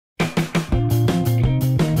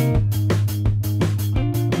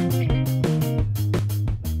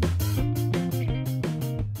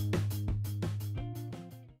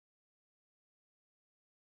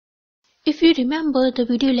If you remember the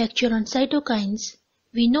video lecture on cytokines,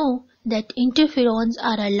 we know that interferons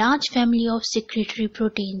are a large family of secretory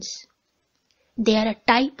proteins. They are a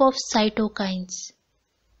type of cytokines,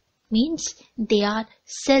 means they are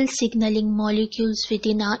cell signaling molecules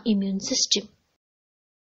within our immune system.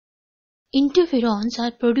 Interferons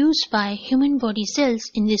are produced by human body cells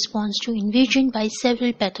in response to invasion by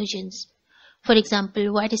several pathogens. For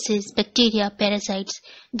example, viruses, bacteria, parasites.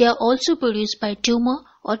 They are also produced by tumor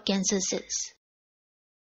or cancer cells.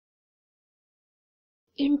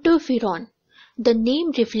 Interferon. The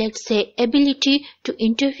name reflects their ability to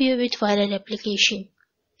interfere with viral replication.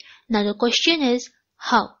 Now the question is,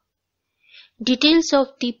 how? Details of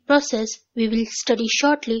the process we will study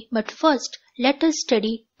shortly, but first let us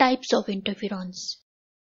study types of interferons.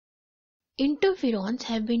 Interferons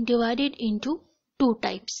have been divided into two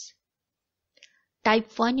types: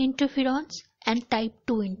 type 1 interferons and type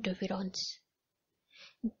 2 interferons.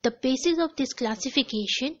 The basis of this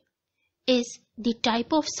classification is the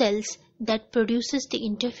type of cells that produces the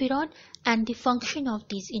interferon and the function of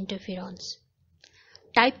these interferons.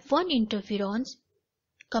 Type 1 interferons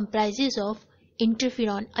comprises of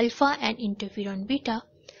interferon alpha and interferon beta.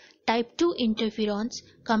 Type 2 interferons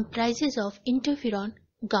comprises of interferon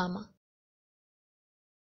gamma.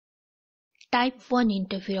 Type 1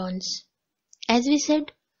 interferons. As we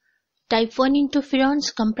said, type 1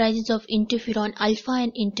 interferons comprises of interferon alpha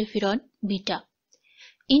and interferon beta.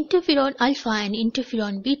 Interferon alpha and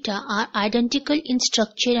interferon beta are identical in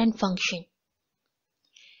structure and function.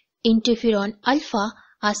 Interferon alpha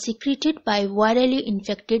are secreted by virally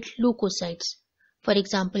infected leukocytes, for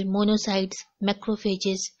example monocytes,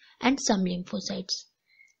 macrophages, and some lymphocytes.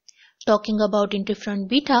 Talking about interferon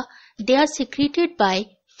beta, they are secreted by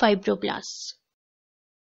fibroblasts.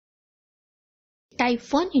 Type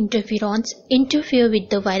 1 interferons interfere with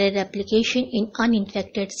the viral replication in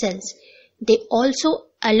uninfected cells. They also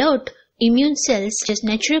alert immune cells, such as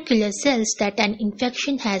natural killer cells, that an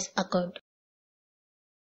infection has occurred.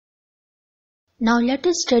 Now let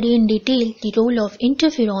us study in detail the role of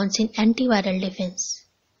interferons in antiviral defense.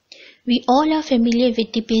 We all are familiar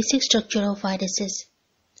with the basic structure of viruses.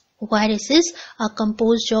 Viruses are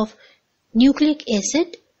composed of nucleic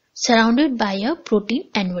acid surrounded by a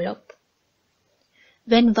protein envelope.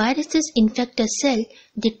 When viruses infect a cell,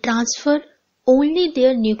 they transfer only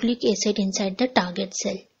their nucleic acid inside the target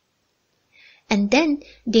cell. And then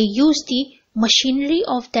they use the machinery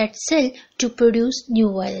of that cell to produce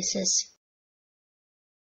new viruses.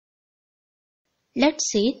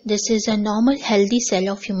 Let's say this is a normal healthy cell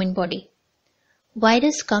of human body.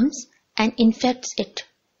 Virus comes and infects it.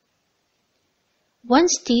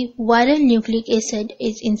 Once the viral nucleic acid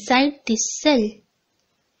is inside this cell,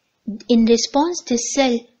 in response this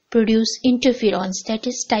cell produces interferons, that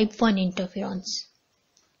is type 1 interferons.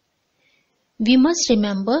 We must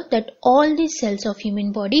remember that all the cells of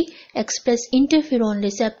human body express interferon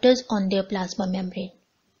receptors on their plasma membrane.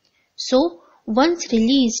 So, once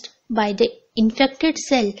released by the infected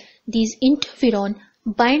cell, these interferon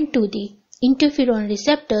bind to the interferon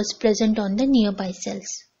receptors present on the nearby cells.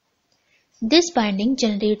 This binding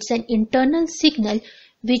generates an internal signal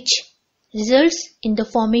which results in the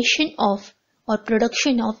formation of or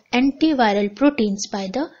production of antiviral proteins by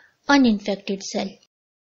the uninfected cell.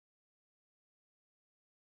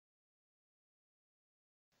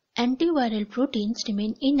 Antiviral proteins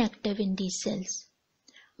remain inactive in these cells.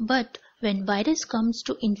 But when virus comes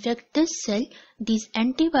to infect this cell, these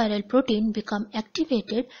antiviral proteins become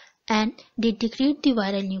activated and they degrade the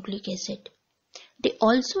viral nucleic acid. They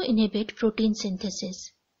also inhibit protein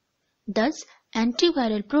synthesis. Thus,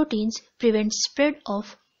 antiviral proteins prevent spread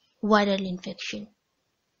of viral infection.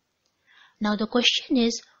 Now the question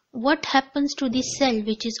is, what happens to the cell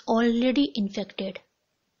which is already infected?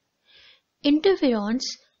 Interferons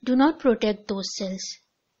do not protect those cells,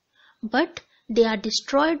 but they are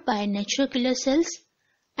destroyed by natural killer cells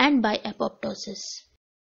and by apoptosis.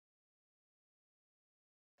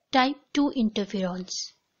 Type 2 interferons,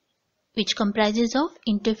 which comprises of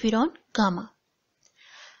interferon gamma.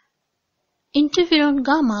 Interferon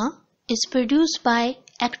gamma is produced by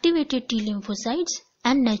activated T lymphocytes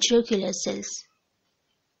and natural killer cells.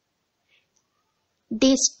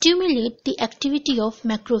 They stimulate the activity of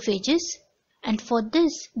macrophages, and for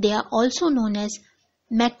this they are also known as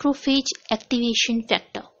macrophage activation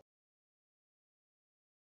factor.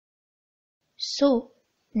 So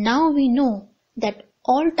now we know that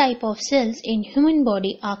all type of cells in human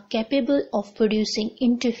body are capable of producing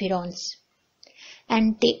interferons,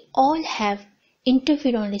 and they all have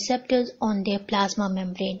interferon receptors on their plasma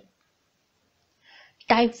membrane.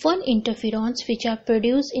 Type 1 interferons, which are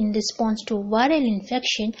produced in response to viral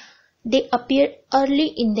infection, they appear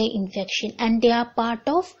early in the infection and they are part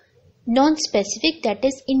of non-specific, that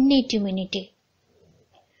is innate immunity.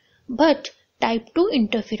 But type 2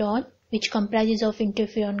 interferon, which comprises of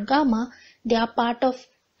interferon gamma, they are part of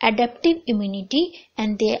adaptive immunity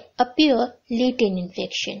and they appear late in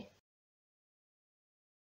infection.